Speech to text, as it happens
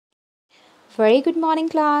Very good morning,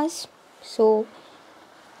 class. So,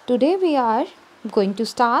 today we are going to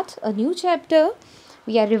start a new chapter.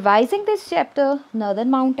 We are revising this chapter,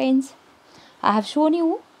 Northern Mountains. I have shown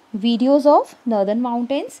you videos of Northern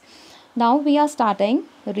Mountains. Now we are starting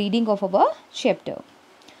reading of our chapter.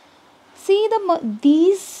 See,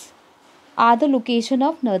 these are the location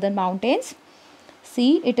of Northern Mountains.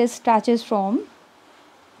 See, it is stretches from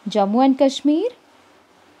Jammu and Kashmir,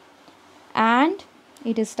 and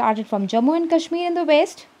it is started from Jammu and Kashmir in the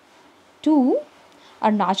west to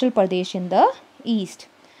Arunachal Pradesh in the east.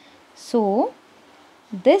 So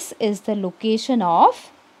this is the location of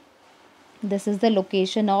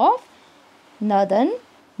Northern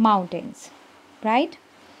Mountains, right?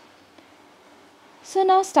 So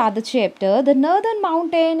now start the chapter. The Northern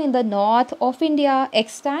Mountain in the north of India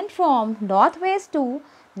extend from northwest to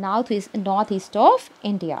northeast of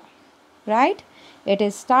India, right? It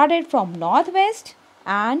is started from northwest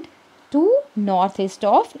and to northeast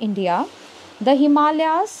of India. The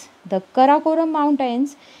Himalayas, the Karakoram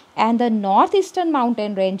Mountains and the northeastern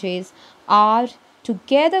mountain ranges are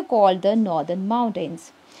together called the Northern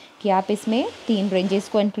Mountains. क्या आप इसमें तीन ranges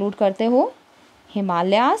को include करते हो?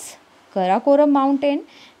 Himalayas, Karakoram Mountain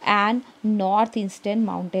and northeastern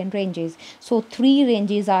mountain ranges. So three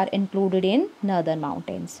ranges are included in Northern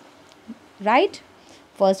Mountains, right?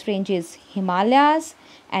 First range is Himalayas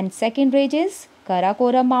and second range is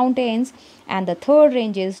Karakoram Mountains and the third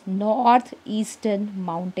range is northeastern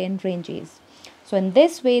mountain ranges. So in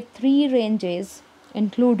this way three ranges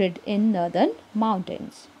included in Northern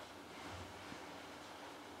Mountains.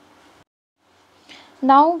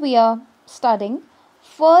 Now we are studying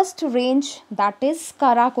first range, that is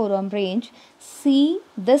Karakoram range. See,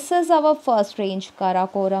 this is our first range,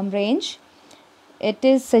 Karakoram range. It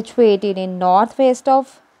is situated in northwest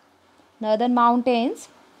of Northern Mountains,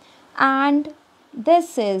 and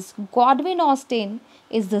this is Godwin Austen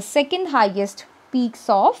is the second highest peaks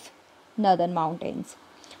of Northern Mountains,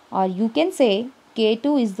 or you can say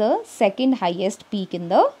K2 is the second highest peak in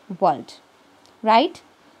the world, right?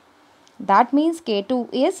 That means K2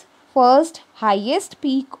 is first highest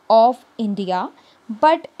peak of India,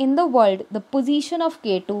 but in the world the position of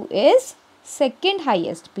K2 is second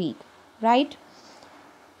highest peak, right?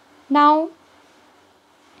 Now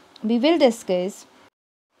we will discuss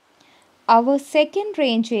our second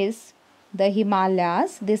range is the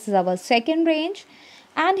Himalayas. This is our second range,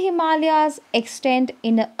 and Himalayas extend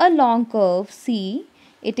in a long curve. See,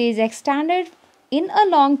 it is extended in a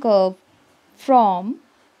long curve from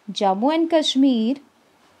Jammu and Kashmir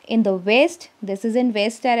in the west, this is in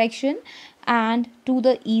west direction, and to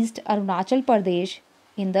the east Arunachal Pradesh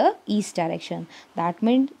in the east direction. That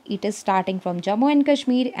means it is starting from Jammu and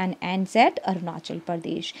Kashmir and ends at Arunachal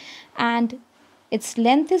Pradesh, and its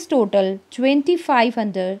length is total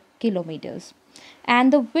 2500 kilometers,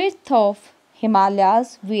 and the width of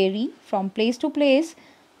Himalayas vary from place to place,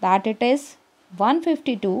 that it is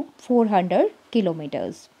 150 to 400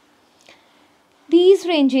 kilometers. These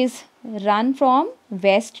ranges run from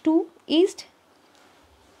west to east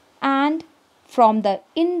and from the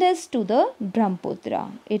Indus to the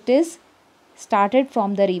Brahmaputra. It is started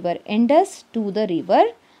from the river Indus to the river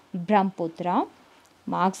Brahmaputra,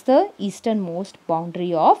 marks the easternmost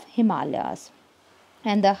boundary of Himalayas.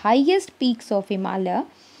 And the highest peaks of Himalaya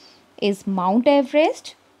is Mount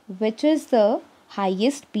Everest, which is the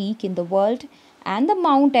highest peak in the world, and the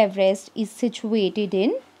Mount Everest is situated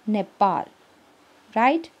in Nepal,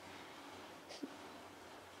 right?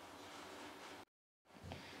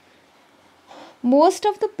 Most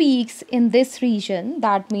of the peaks in this region,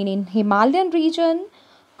 that mean in Himalayan region,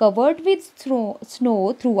 covered with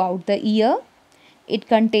snow throughout the year. It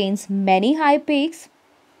contains many high peaks.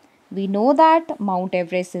 We know that Mount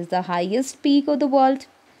Everest is the highest peak of the world,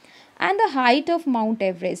 and the height of Mount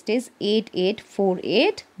Everest is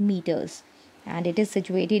 8848 meters, and it is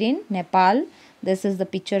situated in Nepal. This is the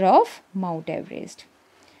picture of Mount Everest.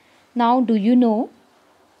 Now, do you know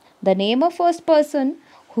the name of first person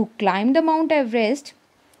who climbed the Mount Everest?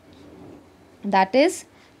 That is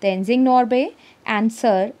Tenzing Norgay and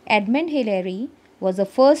Sir Edmund Hillary was the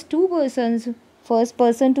first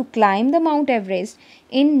person to climb the Mount Everest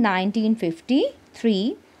in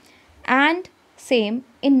 1953, and same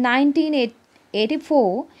in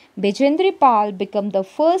 1984 Bijendri Pal became the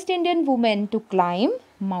first Indian woman to climb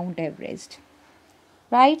Mount Everest,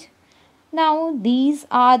 right? Now these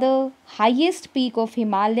are the highest peak of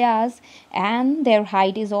Himalayas, and their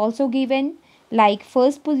height is also given, like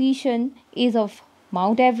first position is of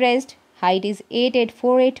Mount Everest, height is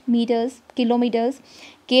 8848 kilometers.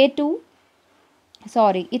 K2,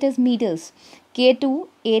 sorry, it is meters. K2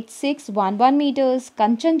 8611 meters,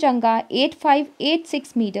 Kanchenjunga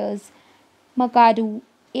 8586 meters, Makadu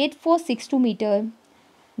 8462 meter,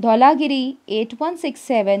 Dholagiri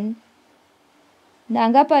 8167,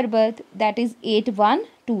 Nanga Parbat that is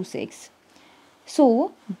 8126.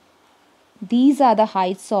 So these are the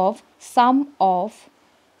heights of some of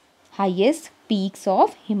highest peaks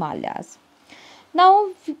of Himalayas. Now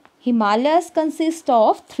Himalayas consist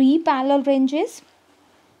of 3 parallel ranges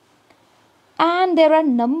and there are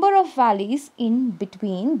number of valleys in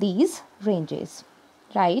between these ranges,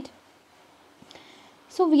 right?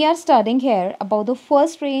 So we are studying here about the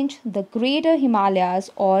first range, the Greater Himalayas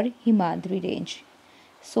or Himadri range.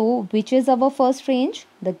 So which is our first range?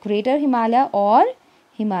 The Greater Himalaya or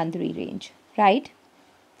Himadri range, right?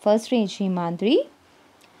 First range Himadri.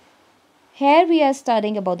 Here we are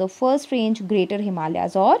studying about the first range, Greater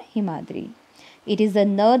Himalayas or Himadri. It is the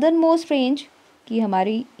northernmost range कि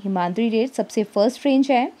हमारी Himadri range सबसे first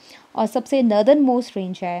range है और सबसे northern most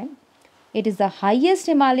range है. It is the highest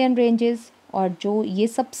Himalayan ranges और जो ये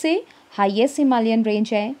सबसे हाईएस्ट हिमालयन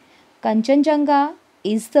रेंज है. Kanchenjunga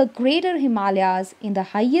is the greater Himalayas in the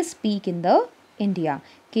highest peak in the India.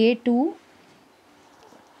 K2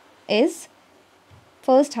 is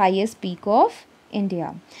first highest peak of India.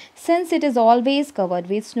 Since it is always covered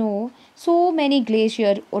with snow, so many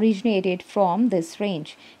glaciers originated from this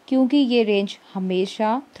range. क्योंकि ये range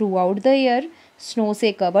हमेशा through out the year snow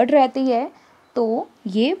से covered रहती है तो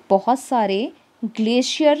ये बहुत सारे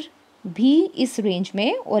ग्लेशियर भी इस रेंज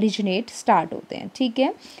में ओरिजिनेट स्टार्ट होते हैं. ठीक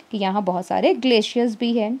है कि यहाँ बहुत सारे ग्लेशियर्स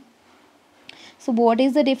भी हैं. So what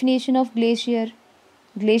is the definition of glacier?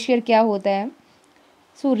 Glacier क्या होता है?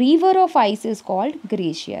 सो river of ice is called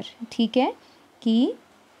glacier. ठीक है कि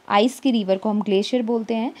आइस की रिवर को हम ग्लेशियर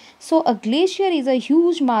बोलते हैं. सो a glacier is a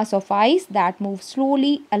huge mass of ice that move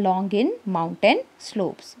slowly along in mountain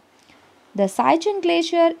slopes. The साइचन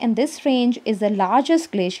glacier in this range is the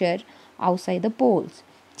largest glacier outside the poles.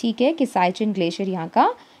 ठीक है कि साइचन ग्लेशियर यहाँ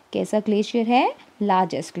का कैसा ग्लेशियर है?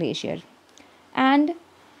 Largest glacier. And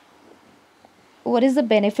what is the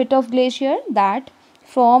benefit of glacier? That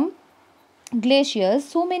from glaciers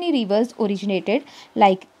so many rivers originated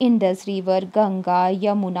like Indus river, Ganga,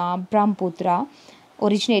 Yamuna, Brahmaputra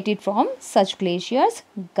originated from such glaciers.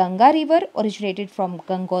 Ganga river originated from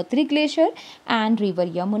Gangotri glacier and river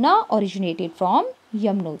Yamuna originated from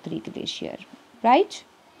Yamunotri glacier, right?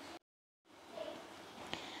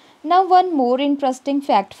 Now one more interesting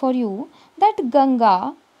fact for you that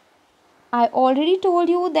Ganga, I already told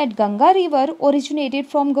you that Ganga river originated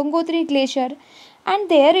from Gangotri glacier and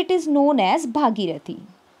there it is known as Bhagirathi.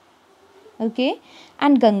 Okay,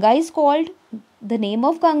 and Ganga is called the name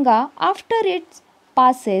of Ganga after it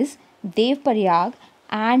passes Devprayag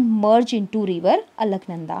and merge into river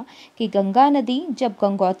Alaknanda. कि गंगा नदी जब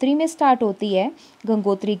गंगोत्री में start होती है,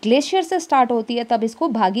 Gangotri glacier से start होती है, तब इसको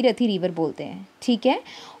भागीरथी रिवर बोलते हैं. ठीक है,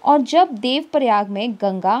 और जब देवप्रयाग में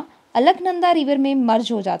गंगा अलकनंदा रिवर में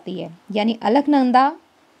मर्ज हो जाती है यानी अलकनंदा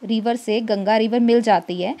रिवर से गंगा रिवर मिल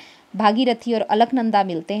जाती है, भागीरथी और अलकनंदा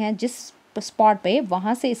मिलते हैं जिस स्पॉट पे,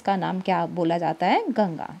 वहाँ से इसका नाम क्या बोला जाता है?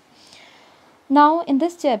 Ganga. Now in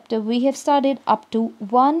this chapter we have studied up to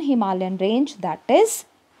one Himalayan range that is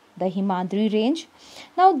the Himadri range.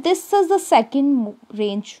 Now this is the second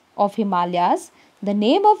range of Himalayas. The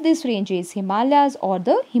name of this range is Himalayas और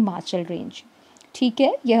द हिमाचल रेंज. ठीक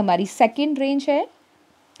है, यह हमारी second range है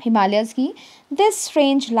Himalayas की. This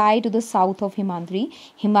range lie to the south of Himadri.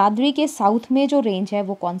 Himadri के south में जो रेंज है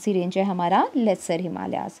वो कौन सी रेंज है? हमारा laser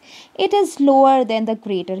Himalayas. It is lower than the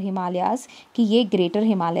greater Himalayas कि ये ग्रेटर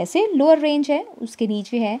हिमालय से लोअर रेंज है, उसके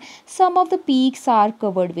नीचे है. सम of the peaks are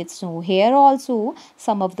covered with snow. Here also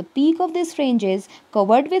some of the peak of this range is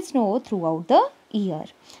covered with snow through out the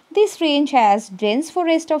year. This range has dense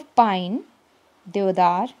forest of pine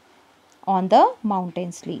देवदार on the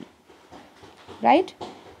mountain sleep. Right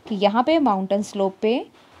कि यहाँ पे mountain slope पे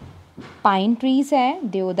pine trees हैं,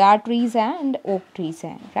 देवदार trees हैं and okay trees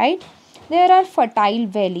हैं. Right, there are fertile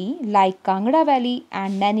valley like Kangra valley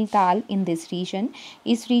and Nainital in this reason.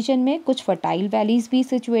 इस रीजन में कुछ फर्टाइल वैलीज भी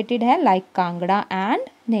सिचुएटेड है like Kangra and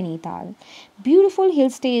Nainital. Beautiful hill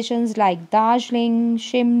stations like Darjeeling,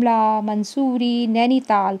 Shimla, Mansuri,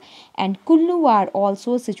 Nainital and Kullu are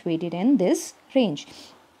also situated in this range.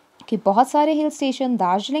 कि बहुत सारे hill station,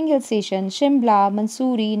 Darjeeling hill station, Shimla,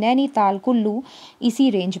 Mansuri, Nainital, Kullu इसी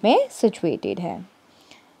range में सिचुएटेड है.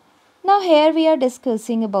 Now here we are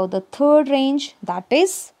discussing about the third range that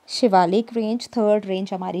is Shivalik range, third range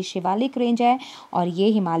हमारी Shivalik range है और ये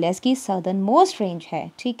हिमालयस की सदर्न मोस्ट रेंज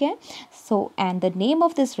है, ठीक है। So and the name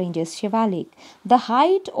of this range is Shivalik. The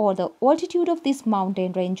height और the altitude of this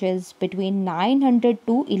mountain range is between 900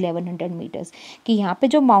 to 1100 metres, कि यहाँ पे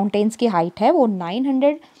जो माउंटेन्स की हाइट है वो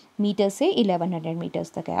 900 मीटर से 1100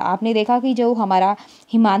 मीटर्स तक है। आपने देखा कि जो हमारा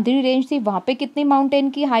हिमाद्री रेंज थी वहाँ पे कितनी माउंटेन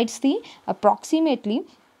की हाइट्स थी, अप्रॉक्सीमेटली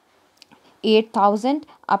 8000।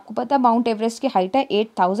 आपको पता माउंट एवरेस्ट की हाइट है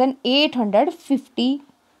 8850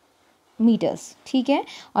 मीटर्स, ठीक है।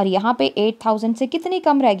 और यहाँ पे 8000 से कितनी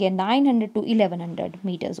कम रह गया, 900 to 1100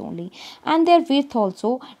 metres only. And there width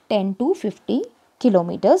also 10 to 50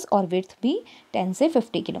 kilometres, और विड्थ भी 10 से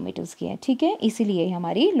 50 किलोमीटर्स की है, ठीक है। इसीलिए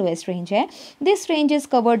हमारी लोएस्ट रेंज है। This range is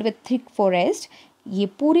covered with thick forest. ये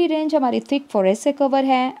पूरी रेंज हमारी थिक फॉरेस्ट से कवर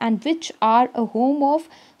है, and which are a home of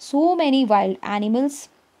so many wild animals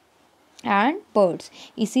and birds.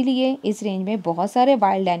 इसीलिए इस रेंज में बहुत सारे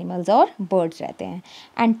वाइल्ड एनिमल्स और बर्ड्स रहते हैं।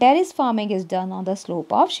 And terrace farming is done on the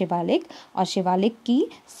slope of Shivalik, और शिवालिक की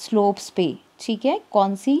स्लोप्स पे, ठीक है।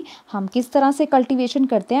 कौन सी, हम किस तरह से कल्टीवेशन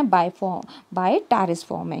करते हैं, बाय टेरिस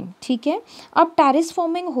फार्मिंग, ठीक है। अब टेरिस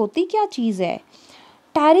फार्मिंग होती क्या चीज़ है।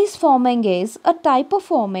 Terrace farming is a type of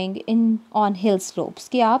farming in on hill slopes,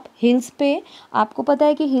 कि आप हिल्स पे, आपको पता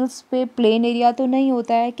है कि हिल्स पे प्लेन एरिया तो नहीं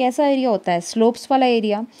होता है, कैसा एरिया होता है, स्लोप्स वाला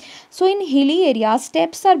area. So in hilly area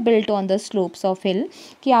steps are built on the slopes of हिल,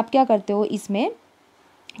 कि आप क्या करते हो इसमें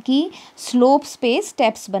कि स्लोप्स पे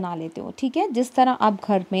स्टेप्स बना लेते हो, ठीक है। जिस तरह आप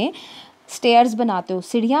घर में स्टेयर्स बनाते हो,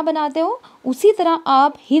 सीढ़ियाँ बनाते हो, उसी तरह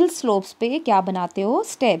आप हिल स्लोप्स पे क्या बनाते हो,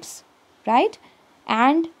 steps, right.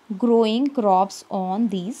 And growing crops on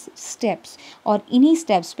these steps, और इन्हीं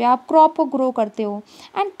स्टेप्स पे आप क्रॉप को ग्रो करते हो।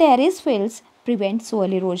 And terrace fields prevent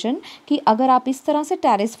soil erosion, कि अगर आप इस तरह से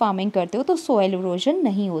टेरेस फार्मिंग करते हो तो सोयल इरोजन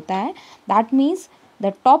नहीं होता है। That means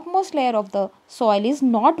the top most layer of the soil is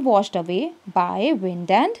not washed away by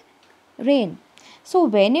wind and rain. So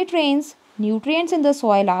when it rains, nutrients in the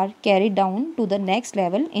soil are carried down to the next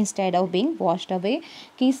level instead of being washed away,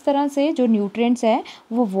 कि इस तरह से जो nutrients है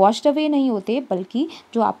वो washed away नहीं होते, बल्कि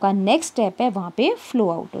जो आपका next step है वहाँ पे flow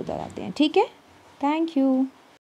out हो जाते हैं, ठीक है। Thank you.